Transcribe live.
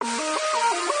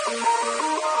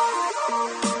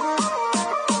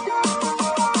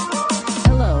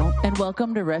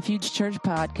Welcome to Refuge Church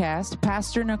Podcast.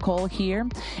 Pastor Nicole here,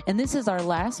 and this is our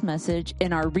last message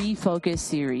in our Refocus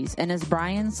series. And as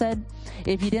Brian said,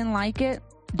 if you didn't like it,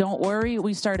 don't worry.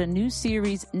 We start a new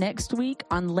series next week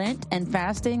on Lent and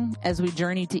fasting as we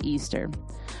journey to Easter.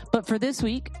 But for this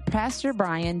week, Pastor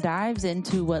Brian dives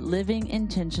into what living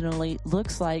intentionally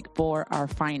looks like for our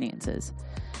finances.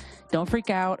 Don't freak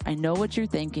out. I know what you're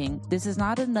thinking. This is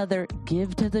not another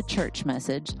give to the church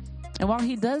message. And while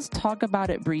he does talk about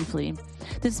it briefly,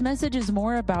 this message is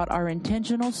more about our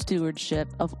intentional stewardship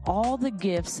of all the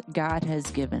gifts God has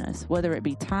given us, whether it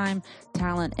be time,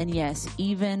 talent, and yes,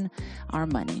 even our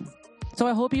money. So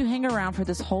I hope you hang around for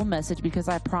this whole message because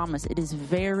I promise it is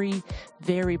very,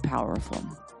 very powerful.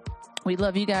 We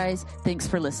love you guys. Thanks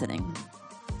for listening.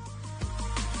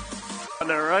 I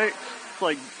know, right? It's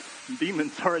like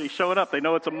demons already showing up. They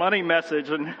know it's a money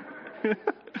message and...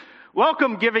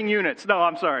 Welcome giving units. No,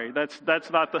 I'm sorry. That's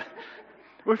not the...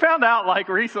 We found out like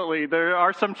recently there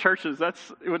are some churches,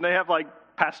 that's when they have like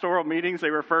pastoral meetings, they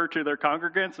refer to their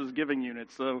congregants as giving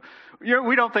units. So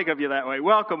we don't think of you that way.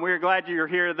 Welcome. We're glad you're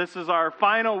here. This is our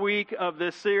final week of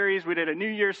this series. We did a New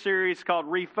Year's series called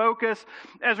Refocus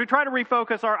as we try to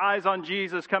refocus our eyes on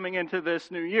Jesus coming into this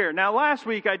new year. Now, last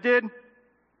week I did,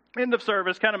 end of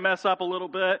service, kind of mess up a little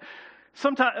bit.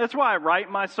 Sometimes that's why I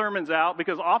write my sermons out,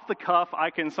 because off the cuff I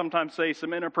can sometimes say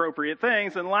some inappropriate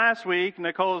things. And last week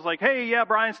Nicole was like, "Hey, yeah,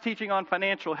 Brian's teaching on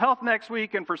financial health next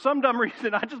week," and for some dumb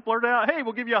reason I just blurted out, "Hey,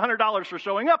 we'll give you $100 for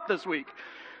showing up this week."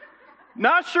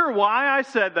 Not sure why I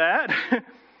said that,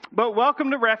 but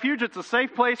welcome to Refuge. It's a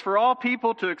safe place for all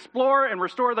people to explore and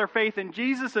restore their faith in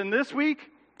Jesus. And this week,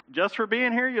 just for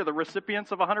being here, you're the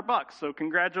recipients of $100. So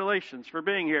congratulations for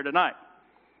being here tonight.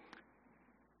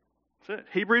 That's it.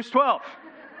 Hebrews 12.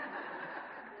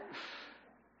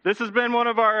 This has been one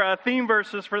of our theme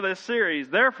verses for this series.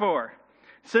 Therefore,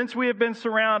 since we have been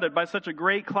surrounded by such a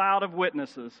great cloud of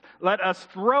witnesses, let us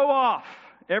throw off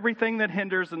everything that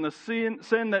hinders and the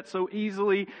sin that so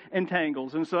easily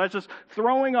entangles. And so that's just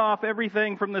throwing off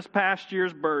everything from this past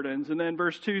year's burdens. And then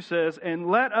verse 2 says, and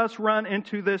let us run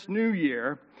into this new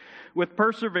year with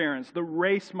perseverance, the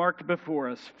race marked before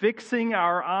us, fixing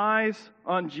our eyes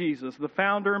on Jesus, the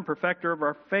founder and perfecter of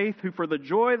our faith, who for the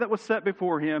joy that was set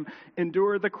before him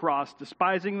endured the cross,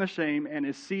 despising the shame, and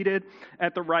is seated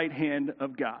at the right hand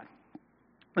of God.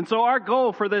 And so our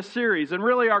goal for this series, and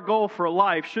really our goal for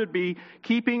life, should be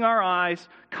keeping our eyes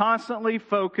constantly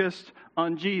focused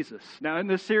on Jesus. Now, in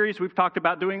this series, we've talked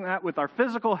about doing that with our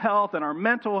physical health and our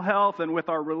mental health and with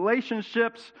our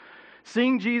relationships,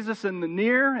 seeing Jesus in the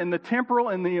near, in the temporal,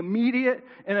 in the immediate,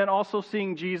 and then also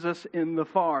seeing Jesus in the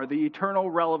far, the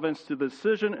eternal relevance to the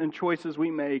decision and choices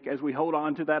we make as we hold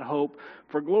on to that hope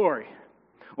for glory.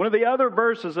 One of the other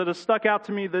verses that has stuck out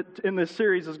to me that in this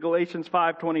series is Galatians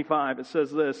 5:25. It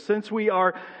says this, since we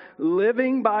are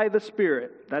living by the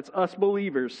Spirit, that's us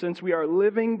believers, since we are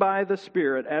living by the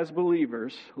Spirit as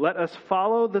believers, let us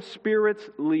follow the Spirit's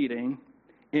leading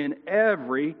in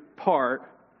every part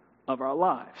of our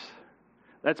lives.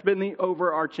 That's been the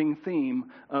overarching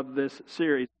theme of this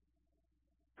series.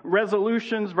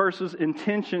 Resolutions versus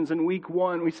intentions. In week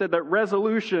 1, we said that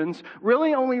resolutions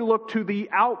really only look to the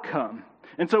outcome.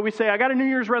 And so we say, I got a New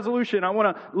Year's resolution. I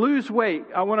want to lose weight.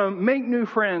 I want to make new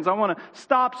friends. I want to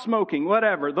stop smoking,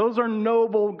 whatever. Those are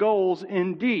noble goals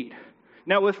indeed.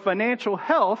 Now with financial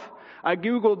health, I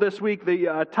Googled this week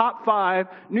the top 5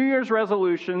 New Year's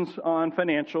resolutions on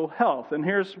financial health. And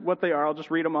here's what they are. I'll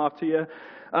just read them off to you.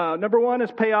 Number 1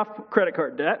 is pay off credit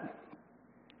card debt.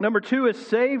 Number 2 is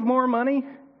save more money.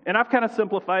 And I've kind of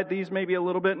simplified these maybe a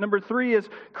little bit. Number 3 is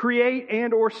create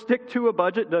and or stick to a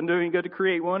budget. Doesn't do any good to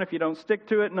create one if you don't stick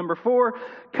to it. Number 4,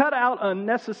 cut out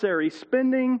unnecessary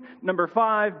spending. Number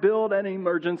 5, build an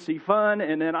emergency fund.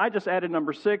 And then I just added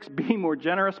number 6, be more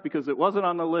generous, because it wasn't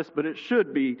on the list, but it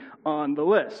should be on the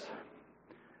list.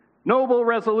 Noble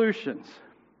resolutions,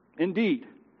 indeed.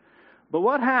 But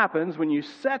what happens when you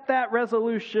set that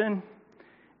resolution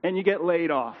and you get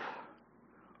laid off?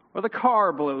 Or the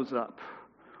car blows up?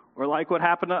 Or like what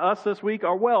happened to us this week,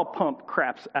 our well pump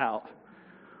craps out.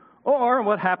 Or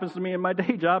what happens to me in my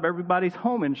day job, everybody's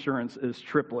home insurance is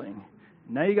tripling.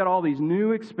 Now you got all these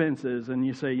new expenses and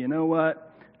you say, you know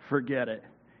what? Forget it.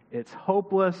 It's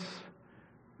hopeless.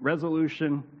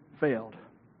 Resolution failed.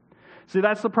 See,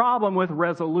 that's the problem with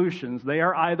resolutions. They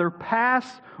are either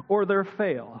pass or they're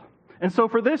fail. And so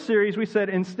for this series, we said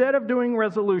instead of doing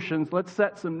resolutions, let's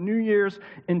set some New Year's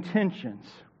intentions.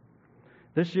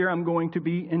 This year, I'm going to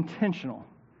be intentional.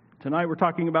 Tonight, we're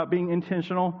talking about being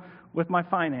intentional with my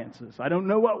finances. I don't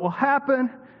know what will happen,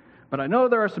 but I know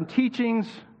there are some teachings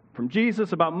from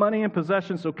Jesus about money and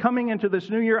possessions. So coming into this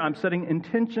new year, I'm setting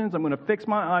intentions. I'm going to fix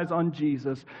my eyes on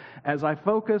Jesus as I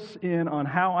focus in on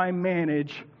how I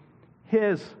manage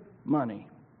His money.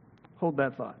 Hold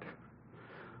that thought.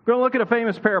 We're going to look at a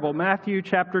famous parable, Matthew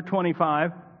chapter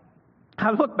 25.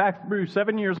 I look back through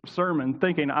 7 years of sermon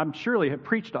thinking I surely have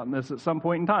preached on this at some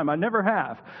point in time. I never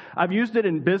have. I've used it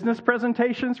in business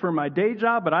presentations for my day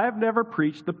job, but I have never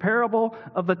preached the parable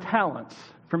of the talents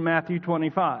from Matthew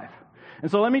 25.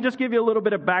 And so let me just give you a little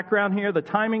bit of background here. The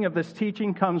timing of this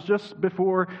teaching comes just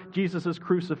before Jesus'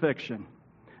 crucifixion.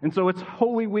 And so it's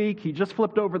Holy Week. He just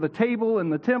flipped over the table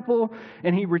in the temple,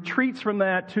 and he retreats from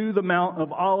that to the Mount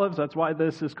of Olives. That's why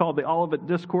this is called the Olivet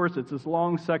Discourse. It's this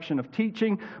long section of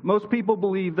teaching. Most people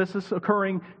believe this is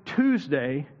occurring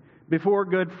Tuesday before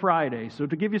Good Friday. So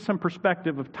to give you some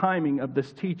perspective of timing of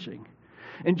this teaching.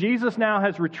 And Jesus now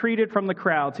has retreated from the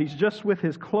crowds. He's just with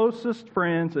his closest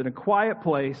friends in a quiet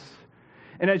place.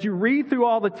 And as you read through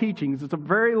all the teachings, it's a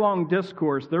very long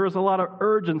discourse. There is a lot of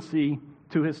urgency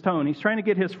to his tone. He's trying to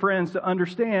get his friends to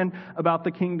understand about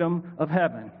the kingdom of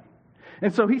heaven.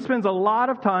 And so he spends a lot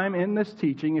of time in this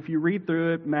teaching, if you read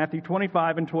through it, Matthew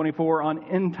 25 and 24, on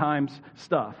end times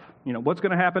stuff. You know, what's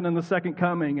going to happen in the second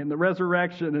coming and the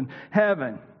resurrection and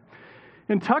heaven.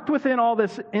 And tucked within all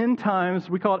this end times,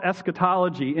 we call it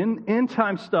eschatology, end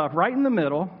time stuff, right in the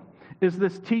middle, is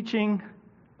this teaching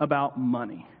about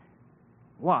money.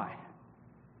 Why?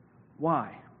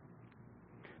 Why?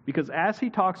 Because as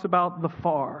he talks about the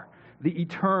far, the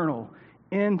eternal,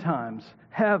 end times,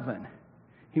 heaven,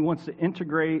 he wants to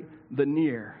integrate the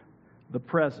near, the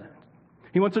present.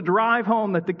 He wants to drive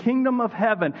home that the kingdom of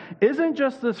heaven isn't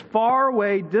just this far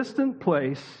away, distant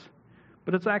place,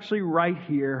 but it's actually right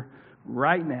here,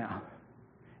 right now.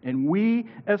 And we,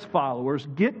 as followers,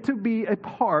 get to be a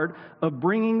part of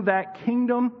bringing that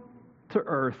kingdom to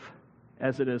earth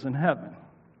as it is in heaven.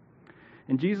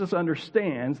 And Jesus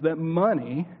understands that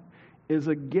money is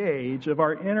a gauge of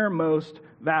our innermost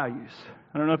values.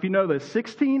 I don't know if you know this.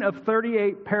 16 of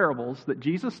 38 parables that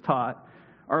Jesus taught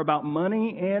are about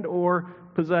money and or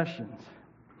possessions.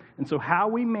 And so how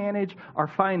we manage our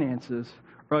finances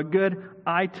are a good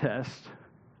eye test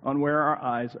on where our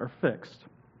eyes are fixed.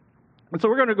 And so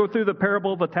we're going to go through the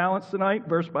parable of the talents tonight,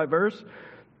 verse by verse.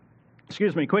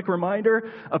 Quick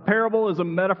reminder, a parable is a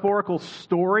metaphorical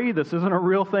story. This isn't a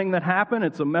real thing that happened.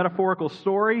 It's a metaphorical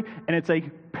story, and it's a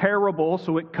parable,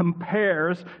 so it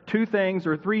compares two things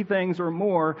or three things or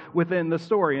more within the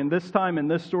story. And this time in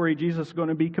this story, Jesus is going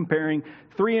to be comparing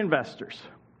three investors.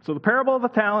 So the parable of the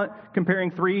talent,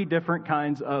 comparing three different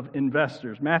kinds of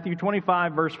investors. Matthew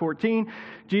 25, verse 14,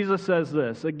 Jesus says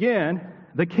this, again,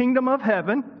 the kingdom of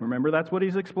heaven, remember that's what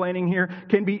he's explaining here,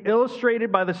 can be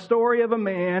illustrated by the story of a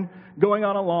man going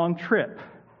on a long trip.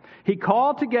 He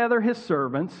called together his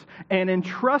servants and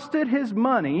entrusted his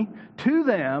money to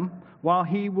them while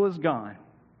he was gone.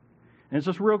 And it's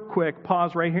just real quick,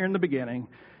 pause right here in the beginning.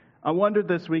 I wondered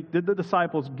this week, did the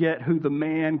disciples get who the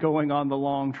man going on the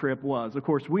long trip was? Of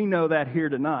course, we know that here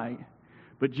tonight.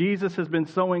 But Jesus has been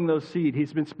sowing those seeds.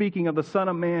 He's been speaking of the Son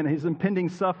of Man, his impending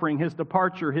suffering, his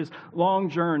departure, his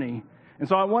long journey. And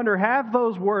so I wonder, have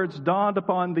those words dawned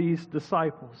upon these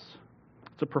disciples?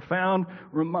 It's a profound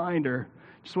reminder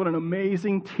just what an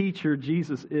amazing teacher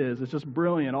Jesus is. It's just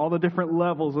brilliant, all the different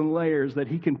levels and layers that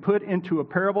he can put into a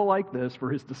parable like this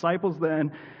for his disciples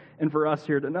then and for us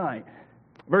here tonight.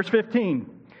 Verse 15,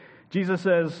 Jesus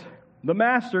says, the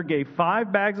master gave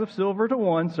 5 bags of silver to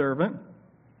one servant,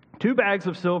 2 bags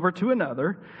of silver to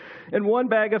another, and 1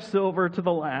 bag of silver to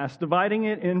the last, dividing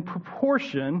it in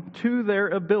proportion to their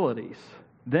abilities.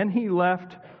 Then he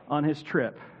left on his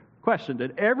trip. Question,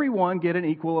 did everyone get an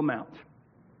equal amount?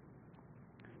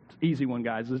 It's an easy one,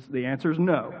 guys. The answer is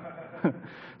no.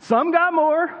 Some got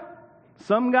more,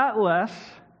 some got less,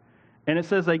 and it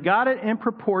says they got it in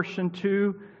proportion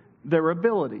to their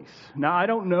abilities. Now, I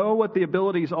don't know what the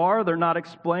abilities are. They're not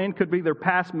explained. Could be their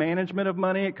past management of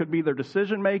money. It could be their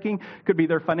decision making. Could be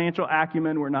their financial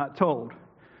acumen. We're not told.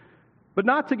 But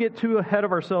not to get too ahead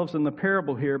of ourselves in the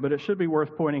parable here, but it should be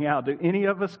worth pointing out. Do any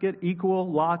of us get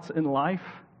equal lots in life?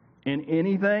 In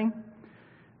anything?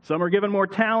 Some are given more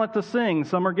talent to sing.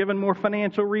 Some are given more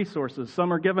financial resources.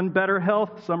 Some are given better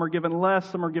health. Some are given less.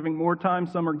 Some are given more time.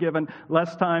 Some are given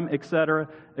less time, etc.,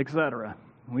 etc.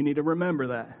 We need to remember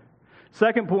that.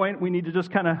 Second point we need to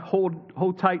just kind of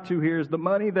hold tight to here is the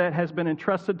money that has been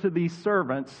entrusted to these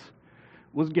servants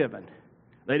was given.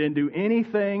 They didn't do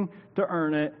anything to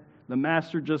earn it. The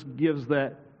master just gives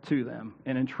that to them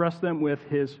and entrusts them with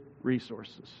his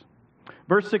resources.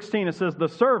 Verse 16, it says, the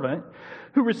servant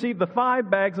who received the 5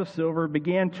 bags of silver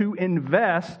began to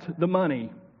invest the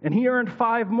money, and he earned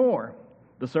 5 more.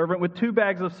 The servant with 2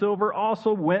 bags of silver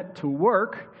also went to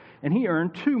work, and he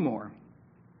earned 2 more.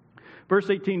 Verse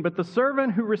 18, but the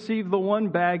servant who received the 1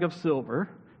 bag of silver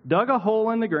dug a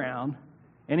hole in the ground,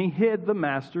 and he hid the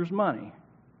master's money.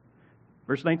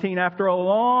 Verse 19, after a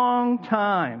long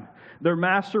time, their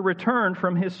master returned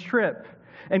from his trip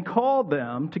and called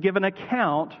them to give an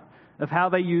account of how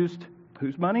they used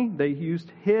whose money? They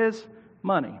used his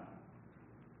money.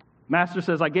 Master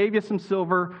says, I gave you some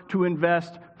silver to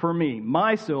invest for me.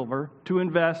 My silver to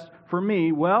invest for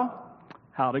me. Well,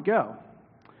 how'd it go?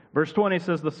 Verse 20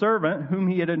 says, the servant whom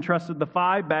he had entrusted the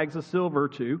 5 bags of silver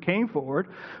to came forward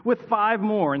with 5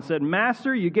 more and said,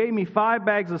 Master, you gave me 5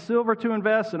 bags of silver to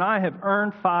invest, and I have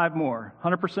earned 5 more.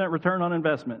 100% return on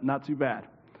investment. Not too bad.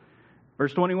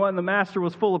 Verse 21, the master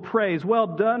was full of praise. Well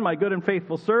done, my good and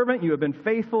faithful servant. You have been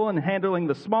faithful in handling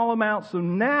the small amount, so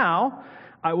now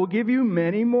I will give you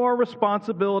many more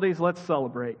responsibilities. Let's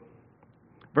celebrate.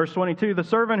 Verse 22, the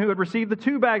servant who had received the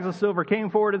 2 bags of silver came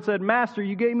forward and said, Master,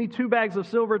 you gave me 2 bags of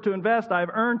silver to invest. I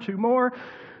have earned 2 more.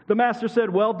 The master said,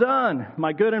 well done,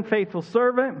 my good and faithful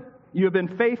servant. You have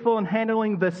been faithful in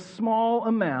handling this small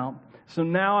amount, so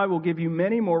now I will give you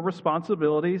many more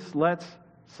responsibilities. Let's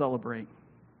celebrate.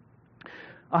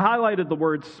 I highlighted the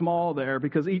word small there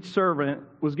because each servant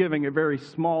was giving a very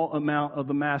small amount of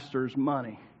the master's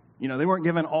money. You know, they weren't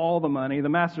given all the money. The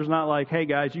master's not like, hey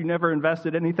guys, you never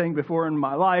invested anything before in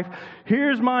my life.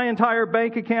 Here's my entire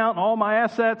bank account, all my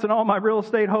assets and all my real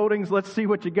estate holdings. Let's see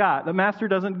what you got. The master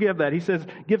doesn't give that. He says,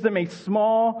 gives them a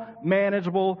small,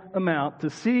 manageable amount to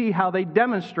see how they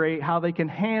demonstrate how they can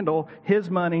handle his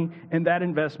money and that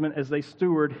investment as they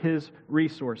steward his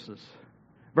resources.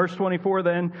 Verse 24,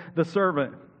 then the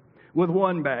servant with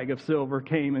 1 bag of silver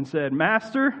came and said,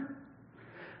 Master,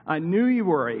 I knew you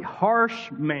were a harsh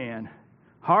man,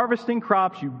 harvesting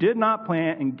crops you did not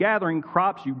plant and gathering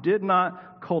crops you did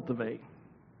not cultivate.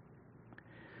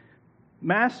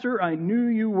 Master, I knew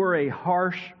you were a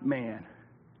harsh man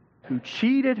who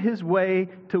cheated his way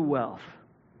to wealth.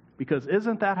 Because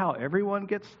isn't that how everyone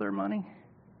gets their money?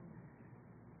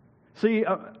 See,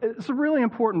 it's a really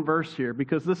important verse here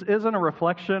because this isn't a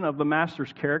reflection of the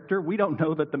master's character. We don't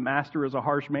know that the master is a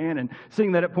harsh man, and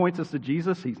seeing that it points us to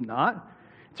Jesus, he's not.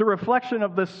 It's a reflection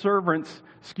of this servant's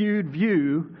skewed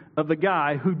view of the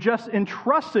guy who just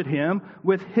entrusted him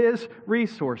with his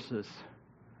resources.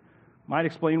 Might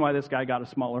explain why this guy got a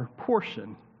smaller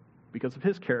portion because of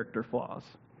his character flaws.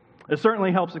 It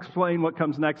certainly helps explain what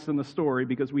comes next in the story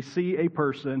because we see a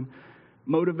person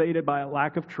motivated by a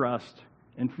lack of trust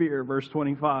and fear. Verse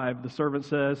 25, the servant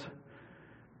says,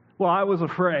 well, I was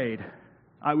afraid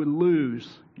I would lose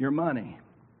your money,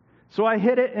 so I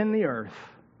hid it in the earth.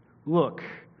 Look,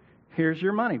 here's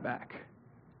your money back.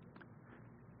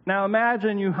 Now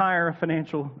imagine you hire a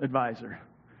financial advisor.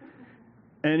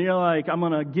 And you're like, I'm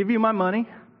going to give you my money.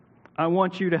 I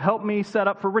want you to help me set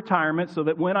up for retirement so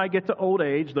that when I get to old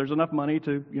age, there's enough money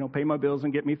to, pay my bills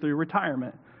and get me through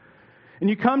retirement. And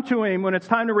you come to him when it's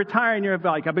time to retire and you're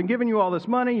like, I've been giving you all this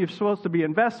money. You're supposed to be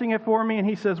investing it for me. And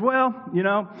he says, well,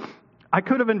 I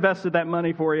could have invested that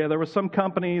money for you. There was some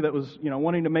company that was,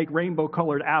 wanting to make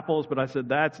rainbow-colored apples, but I said,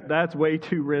 that's way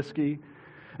too risky.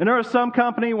 And there was some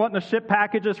company wanting to ship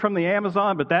packages from the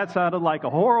Amazon, but that sounded like a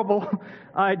horrible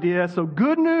idea. So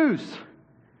good news.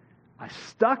 I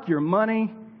stuck your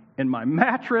money in my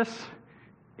mattress.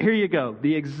 Here you go.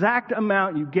 The exact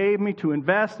amount you gave me to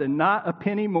invest and not a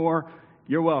penny more.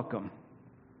 You're welcome.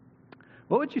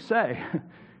 What would you say?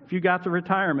 If you got to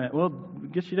retirement, well, I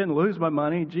guess you didn't lose my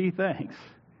money. Gee, thanks.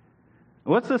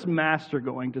 What's this master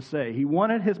going to say? He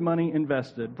wanted his money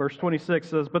invested. Verse 26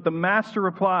 says, but the master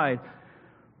replied,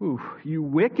 you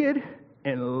wicked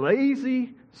and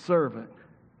lazy servant.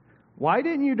 Why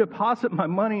didn't you deposit my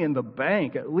money in the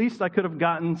bank? At least I could have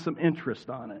gotten some interest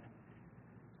on it.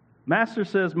 Master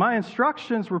says, my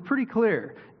instructions were pretty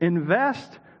clear.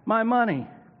 Invest my money.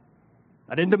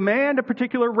 I didn't demand a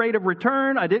particular rate of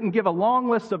return. I didn't give a long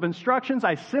list of instructions.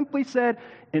 I simply said,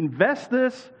 invest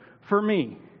this for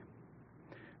me.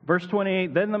 Verse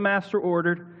 28, then the master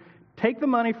ordered, take the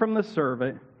money from the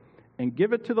servant and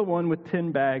give it to the one with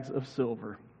 10 bags of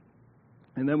silver.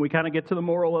 And then we kind of get to the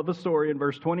moral of the story in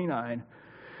verse 29.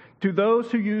 To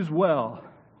those who use well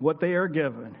what they are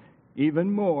given, even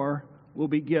more will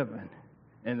be given,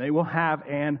 and they will have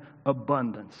an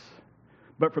abundance.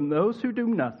 But from those who do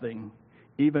nothing,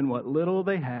 even what little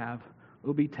they have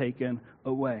will be taken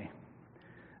away.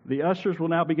 The ushers will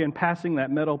now begin passing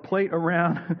that metal plate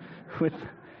around with,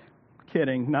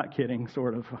 not kidding,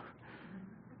 sort of.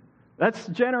 That's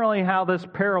generally how this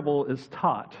parable is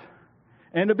taught.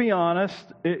 And to be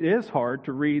honest, it is hard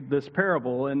to read this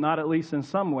parable and not, at least in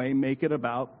some way, make it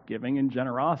about giving and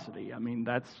generosity. I mean,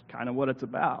 that's kind of what it's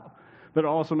about. But it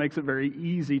also makes it very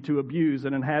easy to abuse,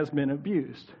 and it has been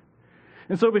abused.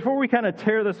 And so before we kind of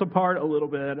tear this apart a little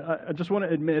bit, I just want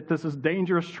to admit this is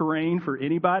dangerous terrain for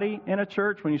anybody in a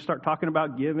church when you start talking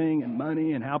about giving and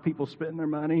money and how people spend their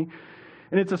money.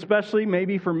 And it's especially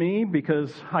maybe for me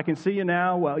because I can see you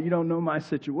now, well, you don't know my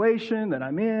situation that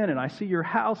I'm in, and I see your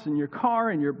house and your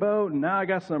car and your boat, and now I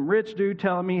got some rich dude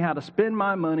telling me how to spend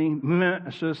my money. I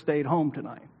should have stayed home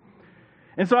tonight.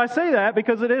 And so I say that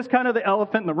because it is kind of the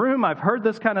elephant in the room. I've heard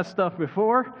this kind of stuff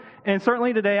before, and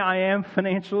certainly today I am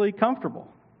financially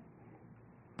comfortable.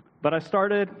 But I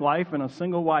started life in a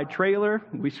single-wide trailer.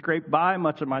 We scraped by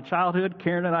much of my childhood.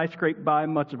 Karen and I scraped by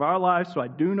much of our lives, so I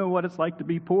do know what it's like to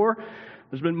be poor.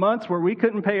 There's been months where we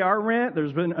couldn't pay our rent.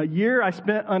 There's been a year I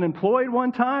spent unemployed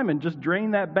one time and just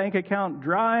drained that bank account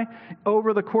dry.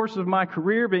 Over the course of my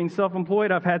career being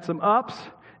self-employed, I've had some ups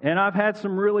and I've had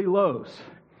some really lows.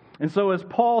 And so as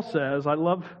Paul says, I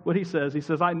love what he says. He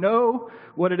says, I know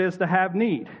what it is to have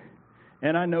need,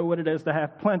 and I know what it is to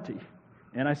have plenty.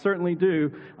 And I certainly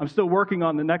do. I'm still working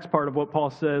on the next part of what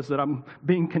Paul says, that I'm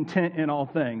being content in all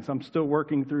things. I'm still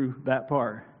working through that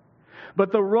part.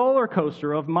 But the roller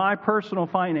coaster of my personal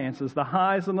finances, the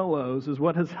highs and the lows, is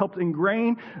what has helped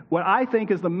ingrain what I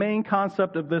think is the main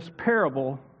concept of this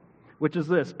parable, which is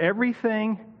this: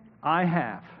 everything I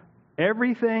have,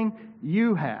 everything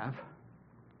you have,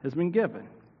 has been given.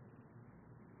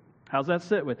 How's that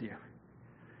sit with you?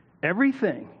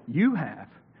 Everything you have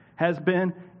has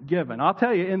been given. I'll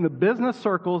tell you, in the business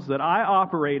circles that I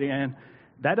operate in,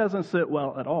 that doesn't sit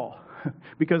well at all.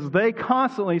 Because they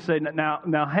constantly say,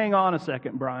 now hang on a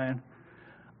second, Brian.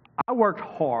 I worked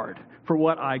hard for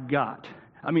what I got.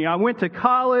 I mean, I went to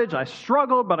college, I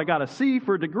struggled, but I got a C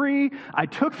for a degree. I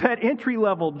took that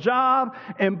entry-level job,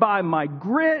 and by my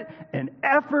grit and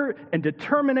effort and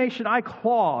determination, I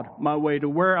clawed my way to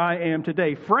where I am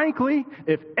today. Frankly,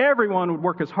 if everyone would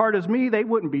work as hard as me, they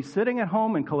wouldn't be sitting at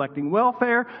home and collecting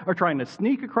welfare or trying to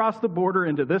sneak across the border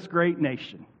into this great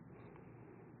nation.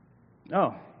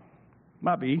 Oh,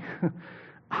 might be.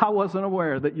 I wasn't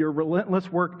aware that your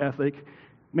relentless work ethic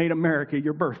made America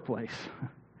your birthplace.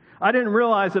 I didn't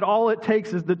realize that all it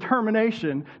takes is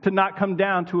determination to not come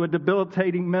down to a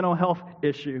debilitating mental health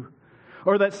issue.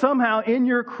 Or that somehow in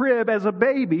your crib as a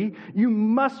baby, you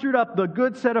mustered up the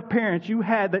good set of parents you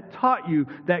had that taught you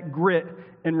that grit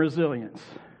and resilience.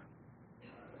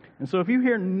 And so if you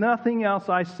hear nothing else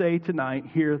I say tonight,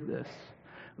 hear this.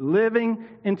 Living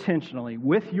intentionally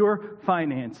with your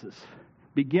finances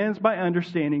begins by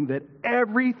understanding that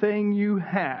everything you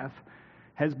have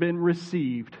has been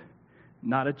received,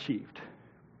 not achieved.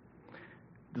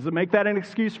 Does it make that an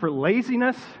excuse for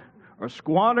laziness or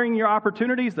squandering your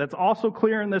opportunities? That's also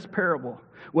clear in this parable.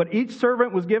 What each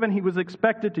servant was given, he was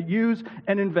expected to use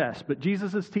and invest. But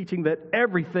Jesus is teaching that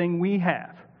everything we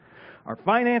have, our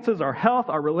finances, our health,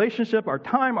 our relationship, our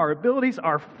time, our abilities,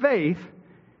 our faith,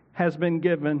 has been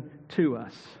given to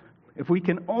us. If we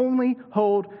can only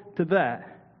hold to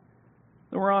that,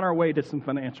 then we're on our way to some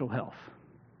financial health.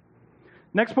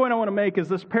 Next point I want to make is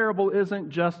this parable isn't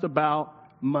just about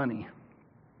money.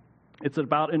 It's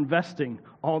about investing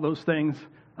all those things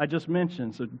I just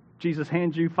mentioned. So Jesus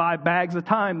hands you 5 bags of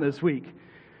time this week.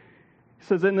 He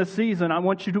says, in this season, I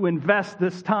want you to invest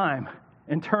this time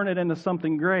and turn it into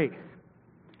something great.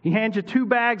 He hands you 2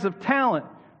 bags of talent,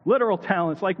 literal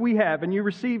talents like we have, and you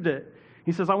received it.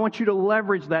 He says, I want you to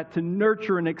leverage that to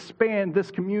nurture and expand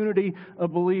this community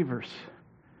of believers.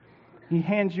 He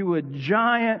hands you a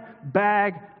giant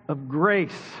bag of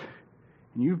grace,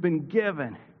 and you've been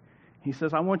given. He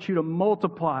says, I want you to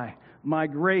multiply my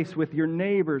grace with your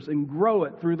neighbors and grow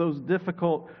it through those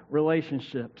difficult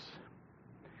relationships.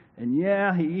 And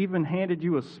yeah, he even handed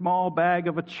you a small bag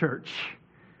of a church,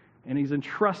 and he's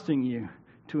entrusting you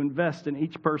to invest in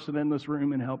each person in this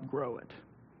room and help grow it.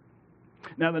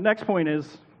 Now, the next point is,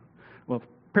 well,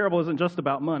 parable isn't just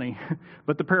about money,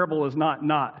 but the parable is not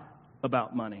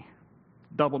about money.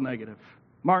 Double negative.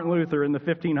 Martin Luther in the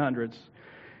 1500s,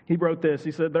 he wrote this.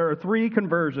 He said, there are 3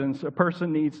 conversions a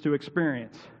person needs to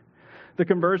experience. The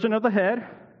conversion of the head,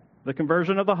 the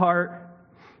conversion of the heart,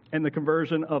 and the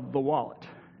conversion of the wallet.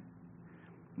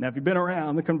 Now, if you've been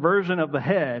around, the conversion of the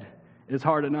head is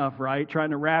hard enough, right? Trying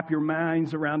to wrap your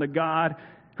minds around a God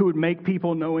who would make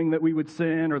people knowing that we would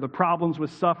sin, or the problems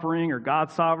with suffering, or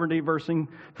God's sovereignty versus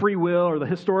free will, or the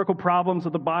historical problems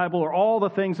of the Bible, or all the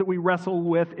things that we wrestle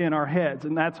with in our heads,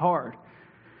 and that's hard.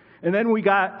 And then we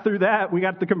got through that, we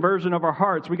got the conversion of our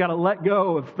hearts. We got to let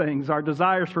go of things, our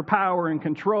desires for power and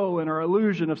control and our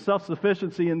illusion of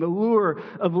self-sufficiency and the lure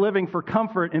of living for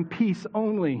comfort and peace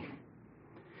only.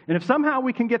 And if somehow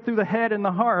we can get through the head and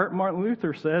the heart, Martin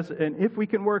Luther says, and if we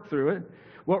can work through it,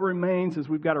 what remains is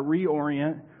we've got to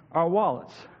reorient our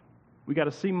wallets. We got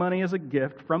to see money as a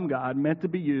gift from God meant to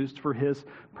be used for His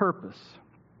purpose.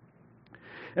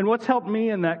 And what's helped me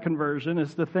in that conversion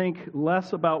is to think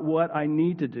less about what I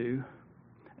need to do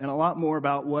and a lot more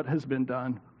about what has been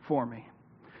done for me.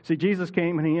 See, Jesus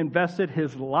came and He invested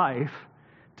His life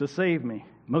to save me.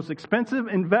 Most expensive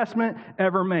investment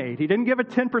ever made. He didn't give a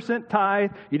 10%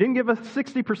 tithe. He didn't give a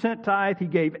 60% tithe. He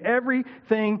gave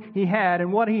everything He had,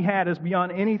 and what He had is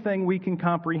beyond anything we can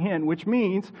comprehend, which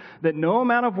means that no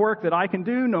amount of work that I can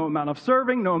do, no amount of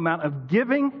serving, no amount of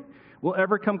giving will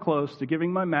ever come close to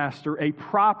giving my master a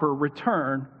proper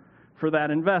return for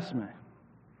that investment.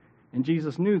 And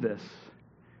Jesus knew this.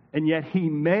 And yet He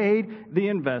made the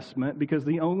investment because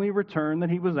the only return that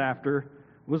He was after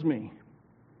was me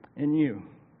and you.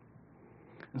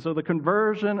 And so the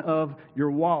conversion of your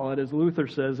wallet, as Luther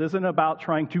says, isn't about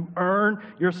trying to earn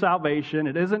your salvation.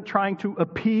 It isn't trying to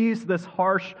appease this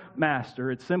harsh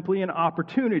master. It's simply an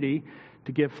opportunity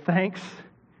to give thanks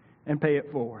and pay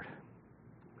it forward.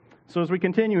 So as we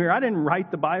continue here, I didn't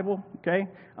write the Bible, okay?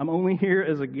 I'm only here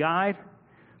as a guide.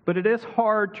 But it is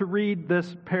hard to read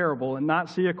this parable and not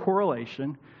see a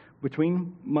correlation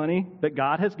between money that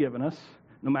God has given us,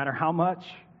 no matter how much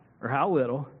or how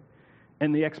little,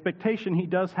 and the expectation He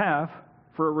does have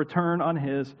for a return on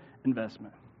His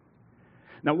investment.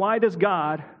 Now, why does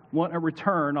God want a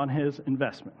return on His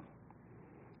investment?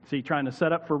 Is He trying to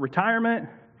set up for retirement,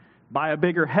 buy a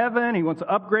bigger heaven? He wants to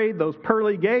upgrade those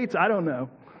pearly gates? I don't know.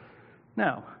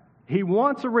 No. He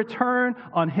wants a return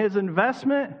on His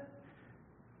investment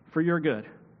for your good,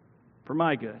 for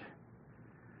my good.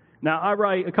 Now, I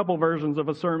write a couple versions of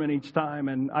a sermon each time,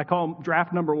 and I call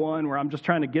draft number 1, where I'm just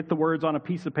trying to get the words on a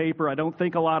piece of paper. I don't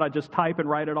think a lot. I just type and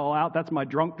write it all out. That's my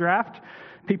drunk draft.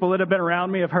 People that have been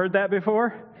around me have heard that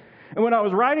before. And when I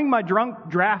was writing my drunk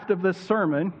draft of this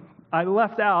sermon, I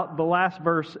left out the last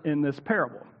verse in this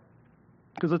parable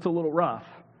because it's a little rough.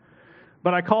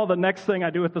 But I call the next thing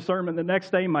I do with the sermon the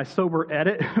next day my sober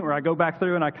edit, where I go back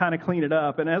through and I kind of clean it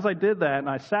up. And as I did that and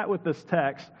I sat with this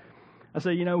text, I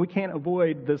said, we can't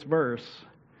avoid this verse.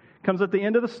 It comes at the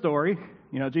end of the story.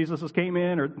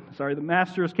 The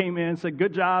masters came in and said,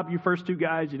 good job, you first 2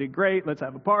 guys, you did great, let's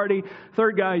have a party.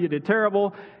 3rd guy, you did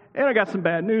terrible. And I got some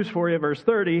bad news for you. Verse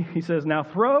 30, he says, now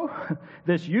throw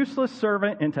this useless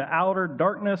servant into outer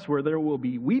darkness where there will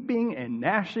be weeping and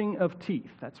gnashing of teeth.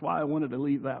 That's why I wanted to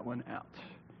leave that one out.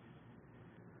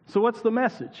 So what's the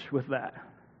message with that?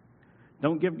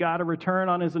 Don't give God a return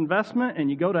on His investment and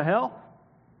you go to hell?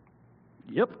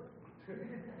 Yep.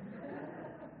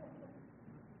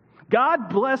 God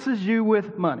blesses you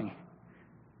with money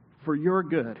for your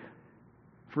good,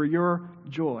 for your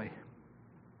joy.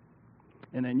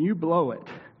 And then you blow it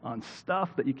on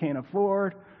stuff that you can't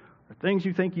afford, or things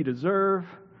you think you deserve,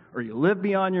 or you live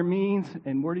beyond your means,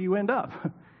 and where do you end up?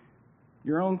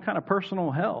 Your own kind of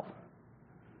personal hell.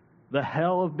 The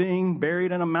hell of being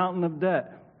buried in a mountain of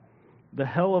debt. The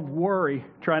hell of worry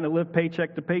trying to live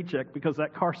paycheck to paycheck because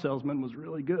that car salesman was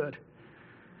really good.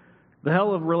 The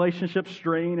hell of relationship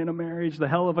strain in a marriage. The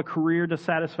hell of a career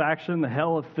dissatisfaction. The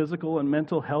hell of physical and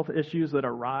mental health issues that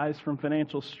arise from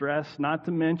financial stress. Not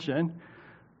to mention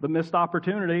the missed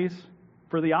opportunities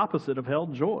for the opposite of hell,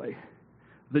 joy.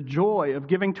 The joy of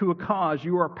giving to a cause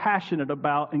you are passionate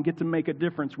about and get to make a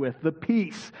difference with. The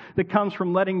peace that comes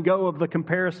from letting go of the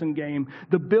comparison game.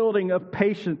 The building of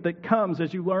patience that comes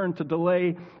as you learn to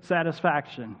delay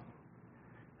satisfaction.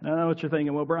 And I know what you're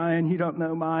thinking. Well, Brian, you don't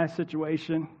know my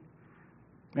situation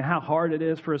and how hard it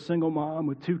is for a single mom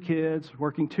with 2 kids,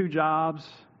 working 2 jobs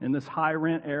in this high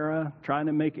rent era, trying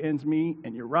to make ends meet.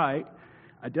 And you're right,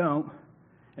 I don't.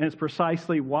 And it's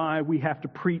precisely why we have to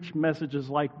preach messages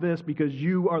like this, because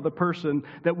you are the person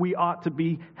that we ought to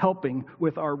be helping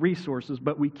with our resources.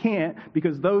 But we can't,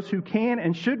 because those who can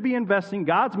and should be investing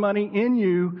God's money in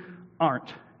you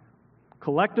aren't,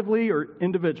 collectively or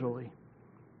individually.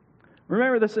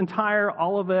 Remember, this entire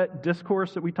Olivet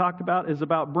discourse that we talked about is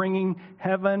about bringing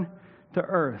heaven to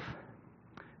earth.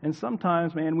 And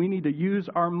sometimes, we need to use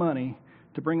our money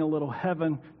to bring a little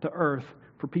heaven to earth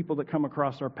for people that come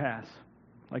across our paths,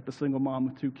 like the single mom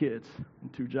with 2 kids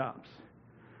and 2 jobs.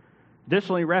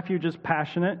 Additionally, Refuge is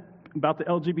passionate about the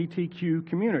LGBTQ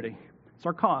community. It's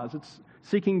our cause. It's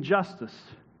seeking justice.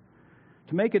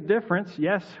 To make a difference,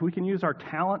 yes, we can use our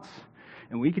talents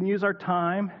and we can use our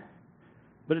time,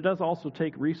 but it does also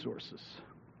take resources.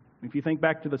 If you think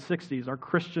back to the 60s, our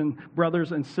Christian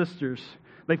brothers and sisters,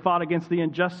 they fought against the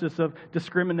injustice of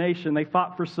discrimination. They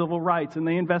fought for civil rights, and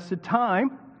they invested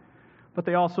time, but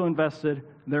they also invested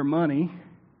their money,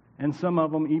 and some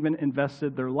of them even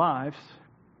invested their lives.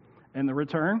 And the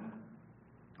return?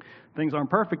 Things aren't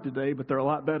perfect today, but they're a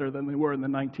lot better than they were in the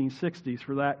 1960s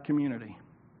for that community.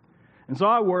 And so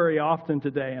I worry often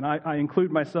today, and I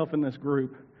include myself in this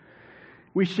group.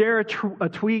 We share a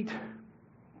tweet,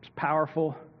 it's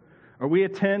powerful, or we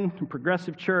attend a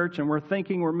progressive church and we're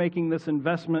thinking we're making this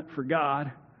investment for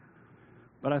God,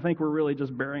 but I think we're really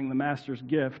just bearing the master's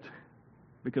gift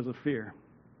because of fear.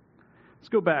 Let's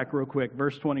go back real quick,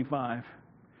 verse 25.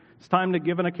 It's time to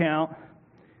give an account.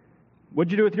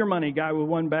 What'd you do with your money, guy with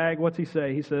one bag? What's he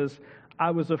say? He says,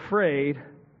 I was afraid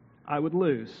I would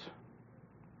lose.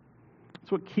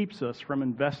 That's what keeps us from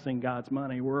investing God's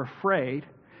money. We're afraid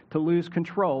to lose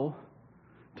control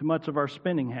to much of our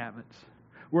spending habits.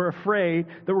 We're afraid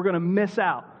that we're going to miss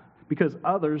out because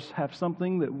others have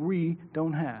something that we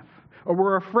don't have. Or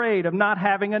we're afraid of not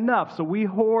having enough, so we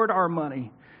hoard our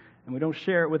money and we don't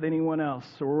share it with anyone else.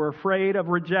 Or we're afraid of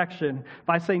rejection. If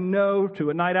I say no to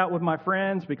a night out with my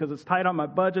friends because it's tight on my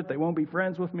budget, they won't be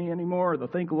friends with me anymore, or they'll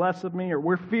think less of me. Or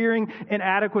we're fearing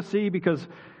inadequacy because,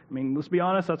 let's be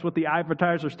honest, that's what the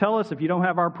advertisers tell us. If you don't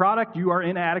have our product, you are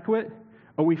inadequate.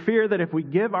 Or we fear that if we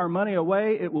give our money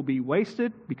away, it will be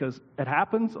wasted, because it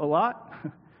happens a lot.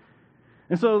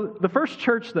 And so the first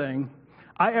church thing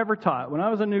I ever taught, when I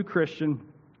was a new Christian,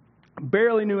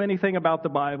 barely knew anything about the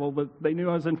Bible, but they knew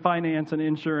I was in finance and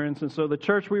insurance. And so the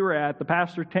church we were at, the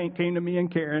pastor came to me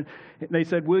and Karen, and they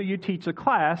said, will you teach a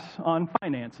class on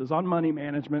finances, on money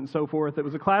management and so forth? It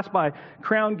was a class by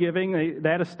Crown Giving. They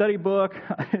had a study book.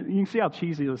 You can see how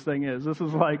cheesy this thing is. This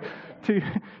is like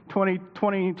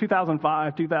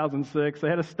 2005, 2006. They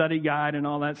had a study guide and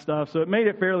all that stuff. So it made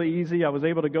it fairly easy. I was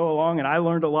able to go along, and I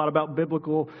learned a lot about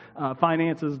biblical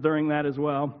finances during that as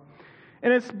well.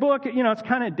 And this book, it's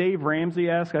kind of Dave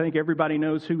Ramsey-esque. I think everybody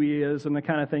knows who he is and the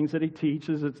kind of things that he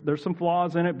teaches. There's some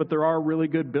flaws in it, but there are really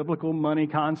good biblical money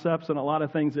concepts and a lot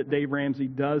of things that Dave Ramsey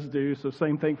does do. So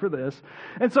same thing for this.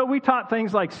 And so we taught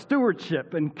things like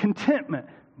stewardship and contentment.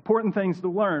 Important things to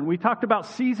learn. We talked about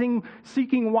seeking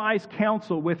wise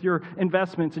counsel with your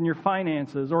investments and your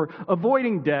finances, or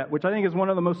avoiding debt, which I think is one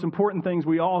of the most important things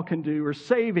we all can do, or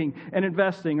saving and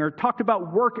investing, or talked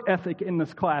about work ethic in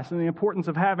this class and the importance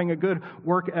of having a good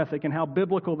work ethic and how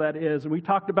biblical that is. And we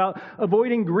talked about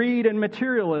avoiding greed and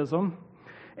materialism.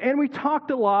 And we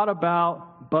talked a lot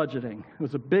about budgeting. It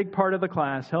was a big part of the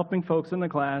class, helping folks in the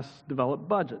class develop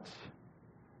budgets.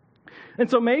 And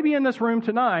so maybe in this room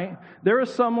tonight, there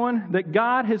is someone that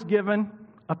God has given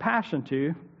a passion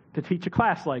to teach a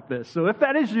class like this. So if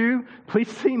that is you, please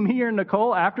see me or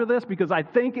Nicole after this, because I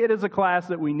think it is a class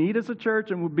that we need as a church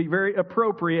and would be very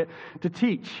appropriate to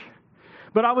teach.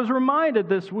 But I was reminded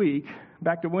this week,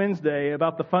 back to Wednesday,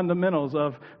 about the fundamentals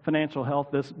of financial health,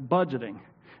 this budgeting.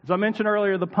 As I mentioned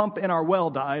earlier, the pump in our well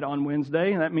died on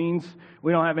Wednesday, and that means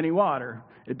we don't have any water.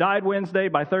 It died Wednesday.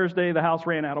 By Thursday, the house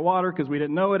ran out of water because we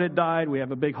didn't know it had died. We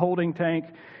have a big holding tank.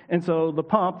 And so the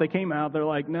pump, they came out. They're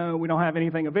like, no, we don't have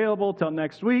anything available till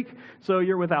next week, so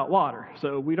you're without water.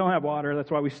 So we don't have water.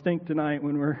 That's why we stink tonight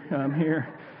when we're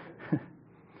here.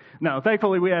 No,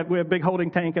 thankfully we have a big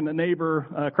holding tank, and the neighbor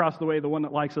across the way, the one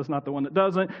that likes us, not the one that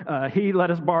doesn't, he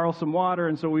let us borrow some water,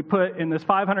 and so we put in this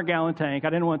 500-gallon tank. I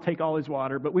didn't want to take all his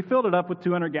water, but we filled it up with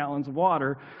 200 gallons of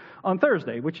water on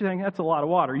Thursday, which you think, that's a lot of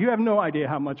water. You have no idea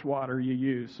how much water you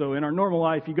use. So in our normal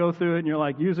life, you go through it, and you're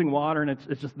like using water, and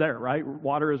it's just there, right?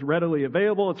 Water is readily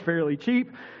available. It's fairly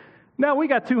cheap. Now, we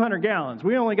got 200 gallons.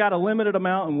 We only got a limited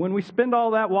amount, and when we spend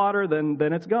all that water, then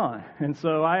it's gone. And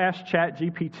so I asked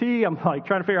ChatGPT, I'm like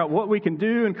trying to figure out what we can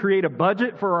do and create a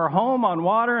budget for our home on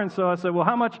water. And so I said, well,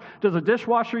 how much does a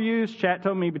dishwasher use? Chat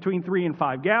told me between 3 and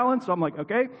 5 gallons. So I'm like,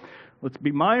 okay, let's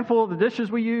be mindful of the dishes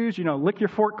we use. Lick your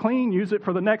fork clean, use it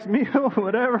for the next meal,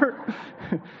 whatever.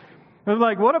 I was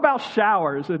like, what about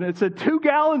showers? And it said 2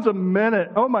 gallons a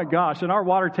minute. Oh my gosh. And our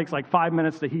water takes like 5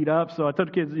 minutes to heat up. So I told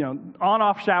the kids,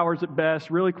 on-off showers at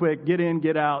best, really quick, get in,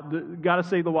 get out. Got to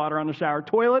save the water on the shower.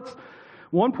 Toilets,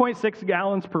 1.6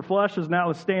 gallons per flush is now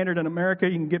the standard in America.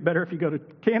 You can get better if you go to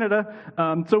Canada.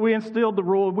 So we instilled the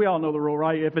rule. We all know the rule,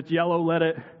 right? If it's yellow, let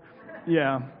it,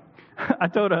 yeah. I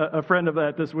told a friend of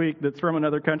that this week that's from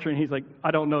another country, and he's like, I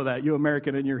don't know that. You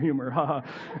American and your humor. Ha ha.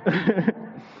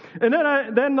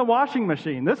 And then the washing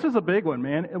machine. This is a big one,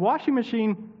 man. A washing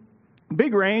machine,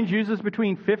 big range, uses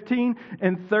between 15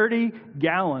 and 30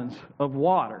 gallons of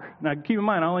water. Now, keep in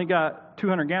mind, I only got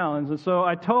 200 gallons. And so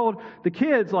I told the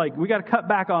kids, like, we got to cut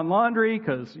back on laundry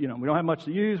because, we don't have much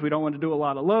to use. We don't want to do a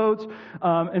lot of loads.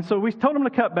 And so we told them to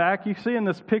cut back. You see in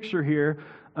this picture here,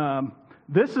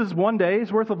 this is one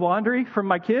day's worth of laundry from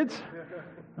my kids.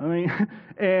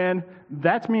 And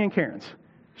that's me and Karen's.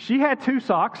 She had 2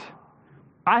 socks.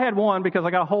 I had one because I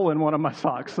got a hole in one of my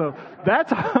socks. So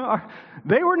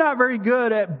they were not very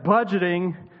good at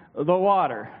budgeting the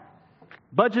water.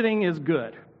 Budgeting is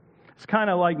good. It's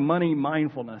kind of like money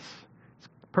mindfulness. It's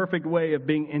a perfect way of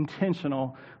being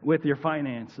intentional with your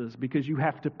finances because you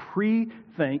have to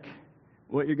pre-think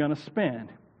what you're going to spend.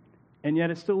 And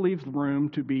yet it still leaves room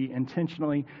to be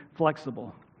intentionally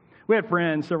flexible. We had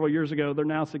friends several years ago. They're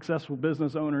now successful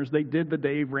business owners. They did the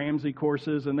Dave Ramsey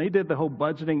courses, and they did the whole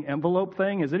budgeting envelope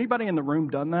thing. Has anybody in the room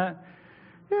done that?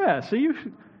 Yeah, so you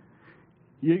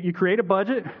create a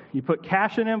budget. You put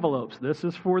cash in envelopes. This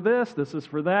is for this is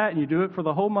for that, and you do it for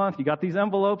the whole month. You got these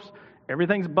envelopes.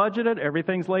 Everything's budgeted.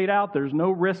 Everything's laid out. There's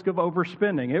no risk of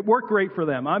overspending. It worked great for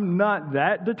them. I'm not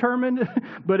that determined,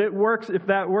 but it works if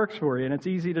that works for you, and it's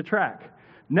easy to track.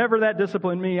 Never that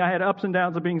disciplined me. I had ups and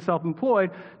downs of being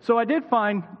self-employed. So I did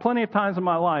find plenty of times in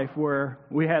my life where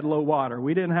we had low water.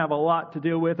 We didn't have a lot to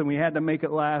deal with, and we had to make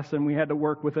it last, and we had to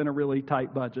work within a really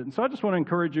tight budget. And so I just want to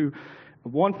encourage you,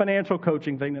 one financial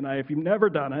coaching thing tonight. If you've never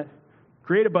done it,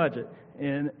 create a budget.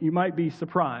 And you might be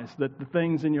surprised that the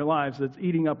things in your lives that's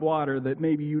eating up water that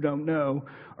maybe you don't know,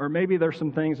 or maybe there's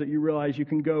some things that you realize you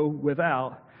can go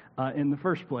without in the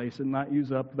first place and not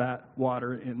use up that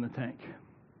water in the tank.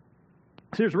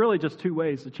 So there's really just 2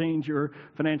 ways to change your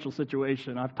financial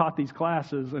situation. I've taught these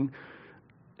classes, and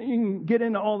you can get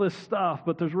into all this stuff,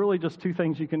 but there's really just 2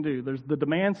 things you can do. There's the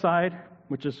demand side,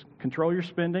 which is control your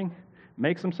spending,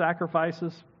 make some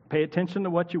sacrifices, pay attention to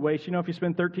what you waste. If you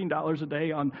spend $13 a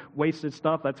day on wasted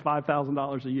stuff, that's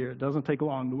 $5,000 a year. It doesn't take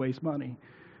long to waste money.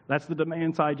 That's the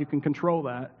demand side. You can control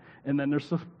that. And then there's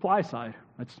the supply side.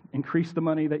 Let's increase the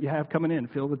money that you have coming in.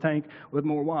 Fill the tank with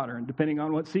more water. And depending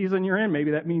on what season you're in, maybe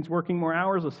that means working more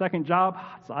hours, a second job,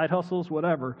 side hustles,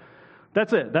 whatever.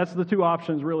 That's it. That's the 2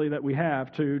 options really that we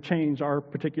have to change our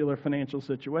particular financial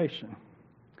situation.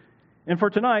 And for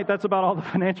tonight, that's about all the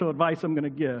financial advice I'm going to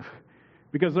give.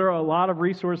 Because there are a lot of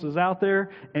resources out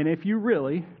there. And if you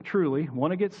really, truly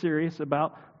want to get serious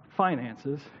about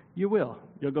finances, you will.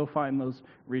 You'll go find those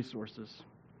resources.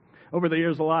 Over the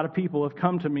years, a lot of people have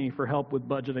come to me for help with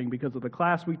budgeting because of the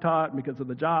class we taught, because of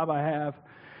the job I have.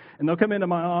 And they'll come into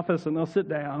my office and they'll sit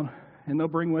down and they'll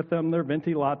bring with them their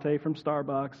venti latte from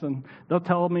Starbucks, and they'll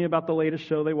tell me about the latest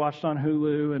show they watched on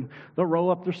Hulu, and they'll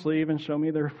roll up their sleeve and show me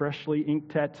their freshly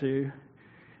inked tattoo.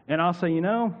 And I'll say,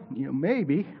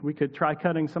 maybe we could try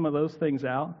cutting some of those things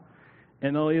out.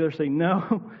 And they'll either say,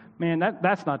 no, man,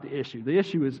 that's not the issue. The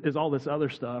issue is all this other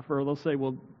stuff. Or they'll say,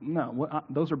 well, no,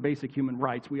 those are basic human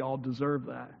rights. We all deserve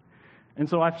that. And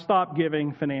so I've stopped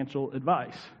giving financial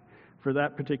advice for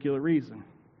that particular reason.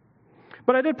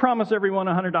 But I did promise everyone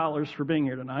 $100 for being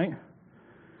here tonight.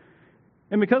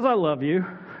 And because I love you,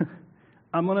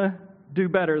 I'm going to do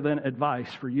better than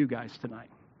advice for you guys tonight.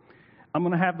 I'm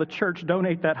going to have the church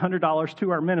donate that $100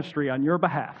 to our ministry on your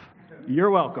behalf. You're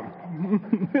welcome.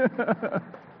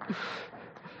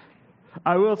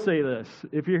 I will say this.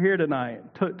 If you're here tonight,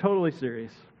 totally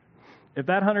serious, if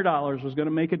that $100 was going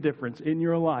to make a difference in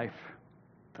your life,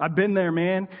 I've been there,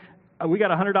 man. We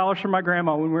got $100 from my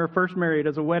grandma when we were first married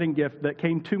as a wedding gift that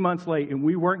came 2 months late, and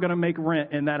we weren't going to make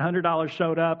rent, and that $100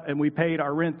 showed up, and we paid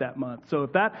our rent that month. So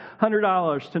if that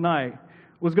 $100 tonight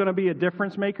was going to be a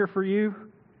difference maker for you,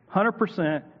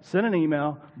 100%, send an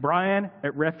email,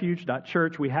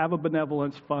 brian@refuge.church. We have a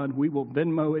benevolence fund. We will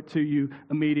Venmo it to you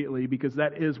immediately because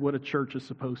that is what a church is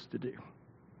supposed to do.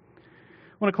 I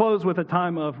want to close with a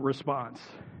time of response.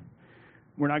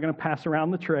 We're not going to pass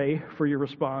around the tray for your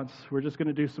response. We're just going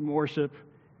to do some worship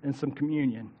and some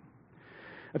communion.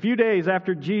 A few days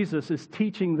after Jesus is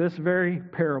teaching this very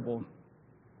parable,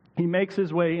 he makes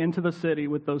his way into the city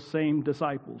with those same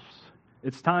disciples.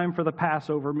 It's time for the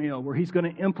Passover meal where he's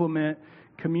going to implement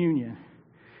communion.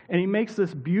 And he makes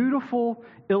this beautiful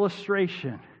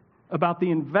illustration about the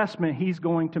investment he's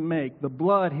going to make, the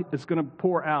blood that's going to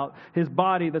pour out, his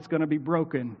body that's going to be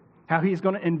broken, how he's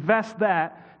going to invest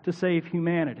that to save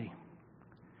humanity.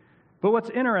 But what's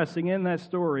interesting in that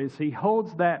story is he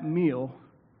holds that meal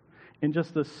in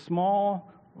just a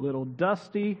small, little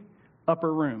dusty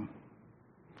upper room.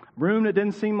 Room that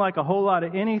didn't seem like a whole lot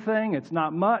of anything. It's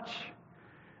not much.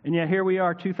 And yet here we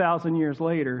are 2,000 years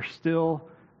later, still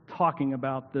talking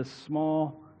about this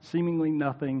small, seemingly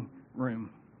nothing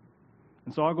room.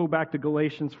 And so I'll go back to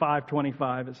Galatians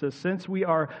 5:25. It says, since we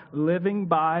are living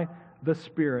by the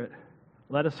Spirit,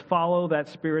 Let us follow that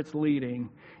Spirit's leading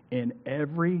in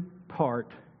every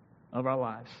part of our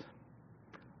lives.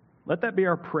 Let that be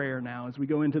our prayer now as we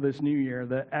go into this new year,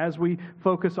 that as we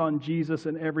focus on Jesus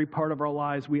in every part of our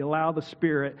lives, we allow the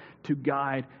Spirit to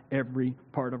guide every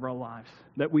part of our lives.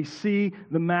 That we see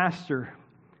the Master,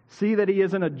 see that He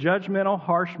isn't a judgmental,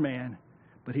 harsh man,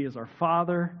 but He is our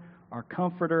Father, our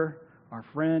Comforter, our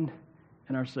friend,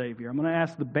 and our Savior. I'm going to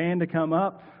ask the band to come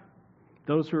up.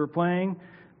 Those who are playing,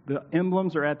 the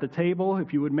emblems are at the table.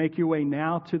 If you would make your way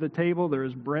now to the table, there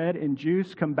is bread and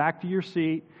juice. Come back to your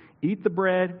seat. Eat the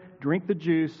bread, drink the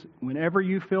juice whenever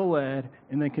you feel led,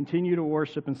 and then continue to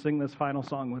worship and sing this final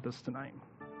song with us tonight.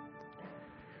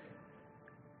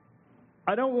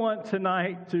 I don't want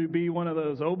tonight to be one of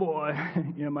those, oh boy,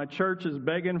 my church is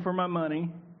begging for my money.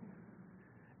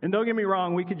 And don't get me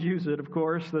wrong, we could use it, of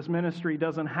course. This ministry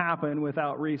doesn't happen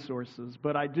without resources.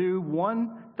 But I do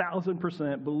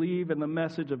 1,000% believe in the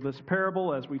message of this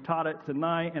parable as we taught it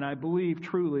tonight. And I believe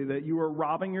truly that you are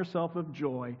robbing yourself of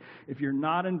joy if you're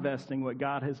not investing what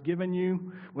God has given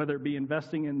you, whether it be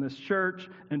investing in this church,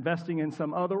 investing in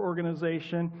some other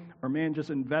organization, or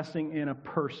just investing in a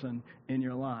person in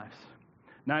your lives.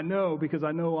 Now, I know, because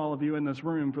I know all of you in this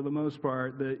room for the most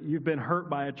part, that you've been hurt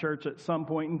by a church at some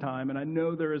point in time, and I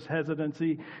know there is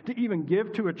hesitancy to even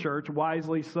give to a church,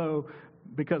 wisely so,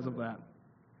 because of that.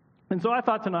 And so I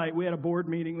thought tonight, we had a board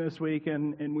meeting this week,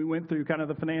 and we went through kind of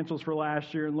the financials for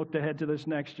last year and looked ahead to this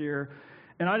next year.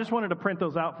 And I just wanted to print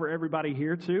those out for everybody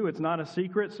here, too. It's not a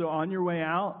secret, so on your way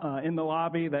out in the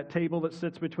lobby, that table that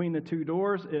sits between the two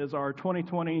doors is our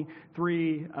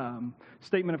 2023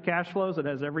 statement of cash flows. It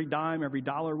has every dime, every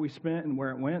dollar we spent and where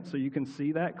it went, so you can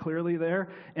see that clearly there.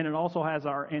 And it also has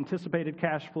our anticipated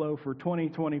cash flow for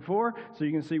 2024, so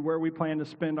you can see where we plan to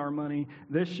spend our money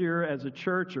this year as a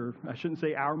church, or I shouldn't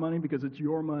say our money because it's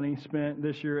your money spent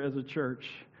this year as a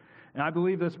church. And I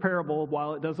believe this parable,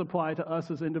 while it does apply to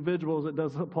us as individuals, it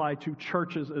does apply to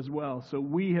churches as well. So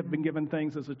we have been given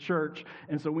things as a church,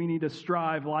 and so we need to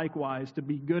strive likewise to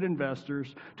be good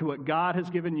investors to what God has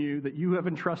given you, that you have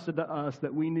entrusted to us,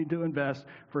 that we need to invest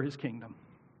for His kingdom.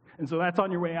 And so that's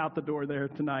on your way out the door there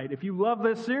tonight. If you love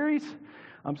this series,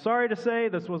 I'm sorry to say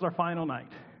this was our final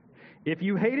night. If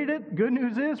you hated it, good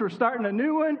news is we're starting a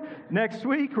new one. Next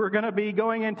week, we're going to be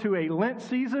going into a Lent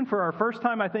season for our first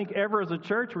time, I think, ever as a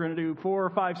church. We're going to do 4 or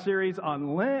 5 series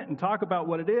on Lent and talk about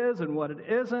what it is and what it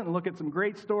isn't, and look at some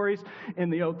great stories in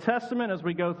the Old Testament as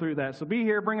we go through that. So be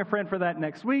here, bring a friend for that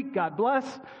next week. God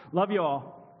bless. Love you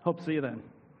all. Hope to see you then.